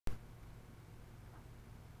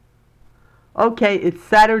Okay, it's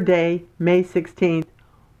Saturday, May 16th,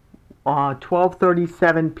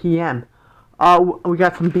 12:37 p.m. We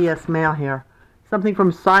got some BS mail here. Something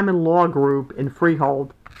from Simon Law Group in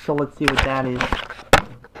Freehold. So let's see what that is.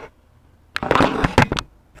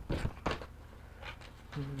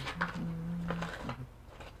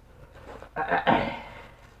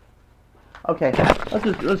 Okay,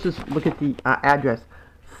 let's just look at the address.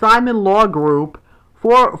 Simon Law Group,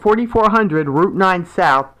 4400 Route 9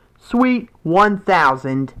 South, Suite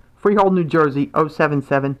 1000, Freehold, New Jersey,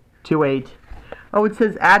 07728. Oh, it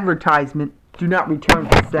says advertisement. Do not return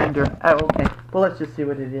to sender. Oh, okay. Well, let's just see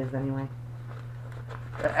what it is anyway.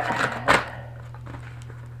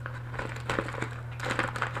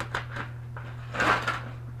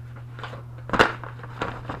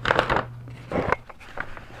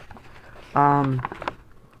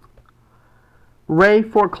 Ray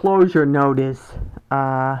foreclosure notice.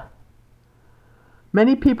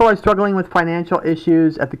 Many people are struggling with financial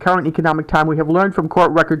issues at the current economic time. We have learned from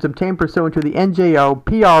court records obtained pursuant to the NJO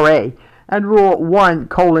PRA and Rule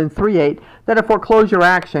 1:38 that a foreclosure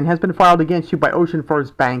action has been filed against you by Ocean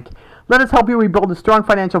First Bank. Let us help you rebuild a strong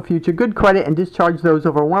financial future, good credit, and discharge those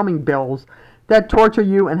overwhelming bills that torture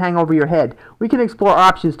you and hang over your head. We can explore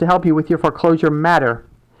options to help you with your foreclosure matter.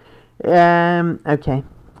 Okay.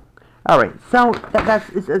 Alright, so that's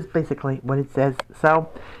basically what it says. So,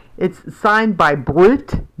 it's signed by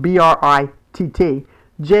Britt, B-R-I-T-T,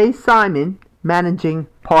 J. Simon, Managing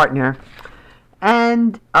Partner.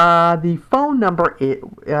 And the phone number, it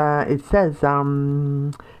says,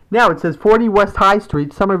 now it says 40 West High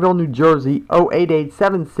Street, Somerville, New Jersey,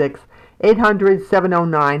 08876 800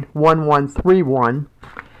 709 1131.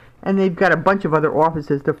 And they've got a bunch of other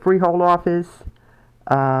offices. The Freehold office,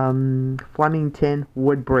 Flemington,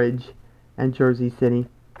 Woodbridge, and Jersey City.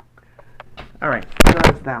 Alright, so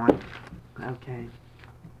that's that one. Okay.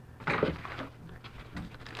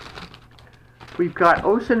 We've got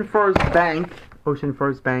Ocean First Bank. Ocean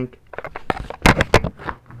First Bank.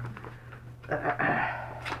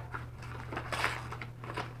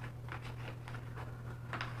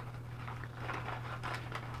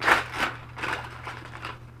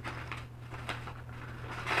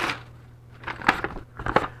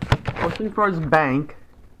 Ocean First Bank.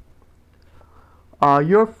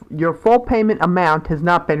 Your full payment amount has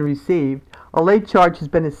not been received. A late charge has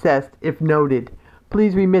been assessed if noted.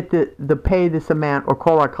 Please remit the pay this amount or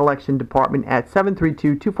call our collection department at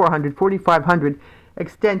 732-2400-4500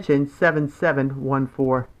 extension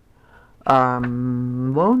 7714.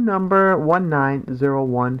 Loan number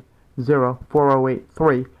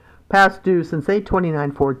 190104083. Past due since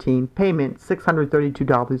 8/29/14. Payment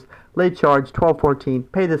 $632. Late charge 12/14.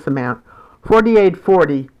 Pay this amount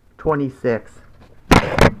 4840.26.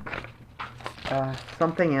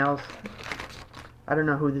 Something else. I don't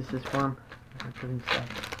know who this is from. That doesn't say.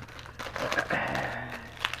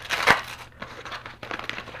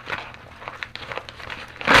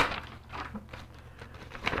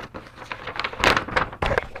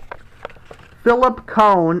 Philip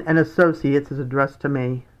Cohn and Associates is addressed to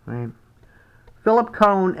me. Right. Philip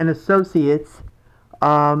Cohn and Associates,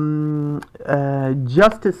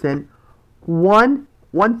 Justison,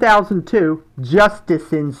 1002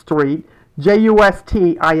 Justison Street,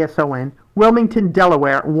 Justison, Wilmington,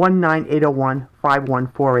 Delaware,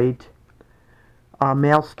 19801-5148.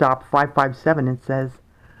 Mail stop 557. It says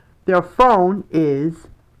their phone is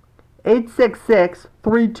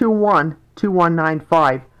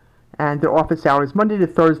 866-321-2195, and their office hours Monday to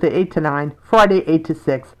Thursday 8 to 9, Friday 8 to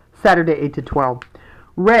 6, Saturday 8 to 12.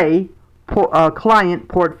 Ray, Client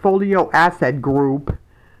Portfolio Asset Group,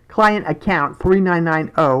 client account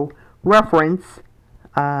 3990, reference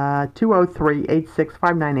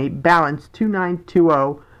 203-86598, balance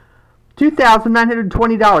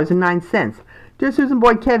 $2,920.09. Dear Susan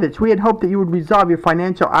Boykevich, we had hoped that you would resolve your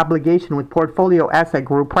financial obligation with Portfolio Asset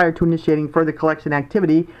Group prior to initiating further collection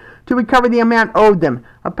activity to recover the amount owed them.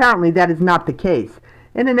 Apparently that is not the case.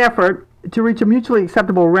 In an effort to reach a mutually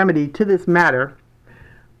acceptable remedy to this matter,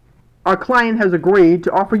 our client has agreed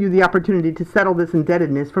to offer you the opportunity to settle this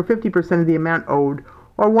indebtedness for 50% of the amount owed,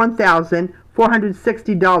 or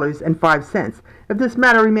 $1,460.05. If this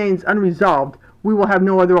matter remains unresolved, we will have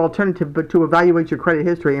no other alternative but to evaluate your credit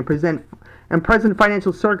history and present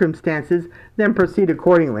financial circumstances, then proceed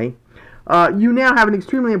accordingly. You now have an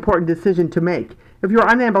extremely important decision to make. If you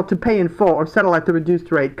are unable to pay in full or settle at the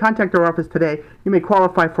reduced rate, contact our office today. You may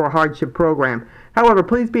qualify for a hardship program. However,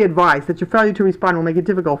 please be advised that your failure to respond will make it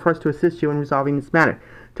difficult for us to assist you in resolving this matter.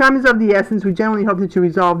 Time is of the essence. We generally hope that you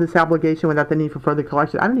resolve this obligation without the need for further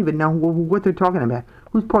collection. I don't even know what they're talking about.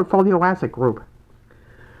 Who's Portfolio Asset Group?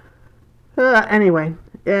 Anyway,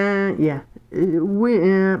 yeah.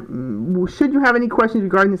 Should you have any questions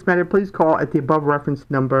regarding this matter, please call at the above reference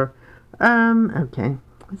number. Okay.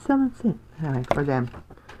 So that's it. All right, for them.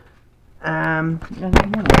 And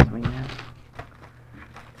then what else we have?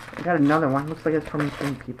 I got another one. Looks like it's from the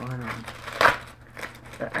same people. I don't know.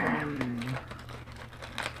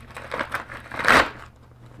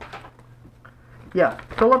 Yeah,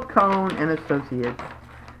 Philip Cohn and Associates.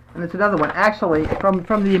 And it's another one. Actually,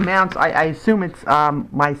 from the amounts, I assume it's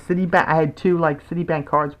my Citibank. I had two Citibank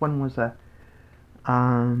cards. One was a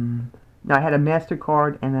no, I had a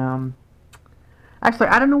MasterCard and actually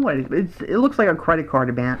I don't know what it is. It looks like a credit card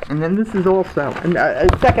amount. And then this is also a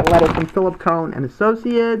second letter from Philip Cohn and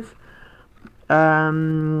Associates.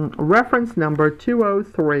 Reference number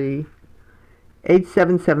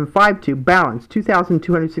 203-87752. Balance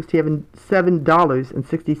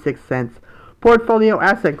 $2,267.66. Portfolio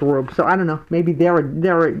Asset Group. So I don't know. Maybe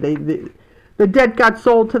the debt got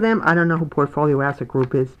sold to them. I don't know who Portfolio Asset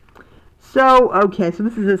Group is. So okay. So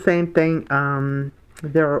this is the same thing.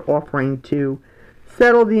 They're offering to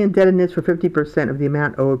settle the indebtedness for 50% of the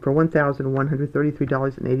amount owed for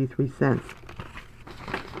 $1,133.83.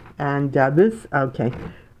 And this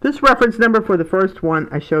reference number for the first one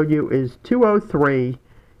I showed you is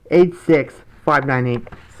 203-86598.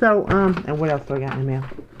 So and what else do I got in the mail?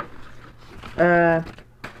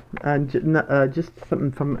 Just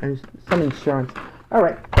something from some insurance. All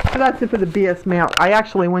right, so that's it for the BS mail. I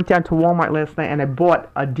actually went down to Walmart last night and I bought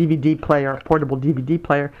a DVD player, a portable DVD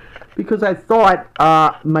player, because I thought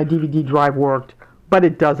my DVD drive worked, but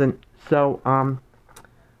it doesn't. So I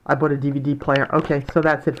bought a DVD player. Okay, so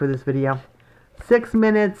that's it for this video. 6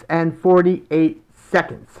 minutes and 48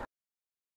 seconds.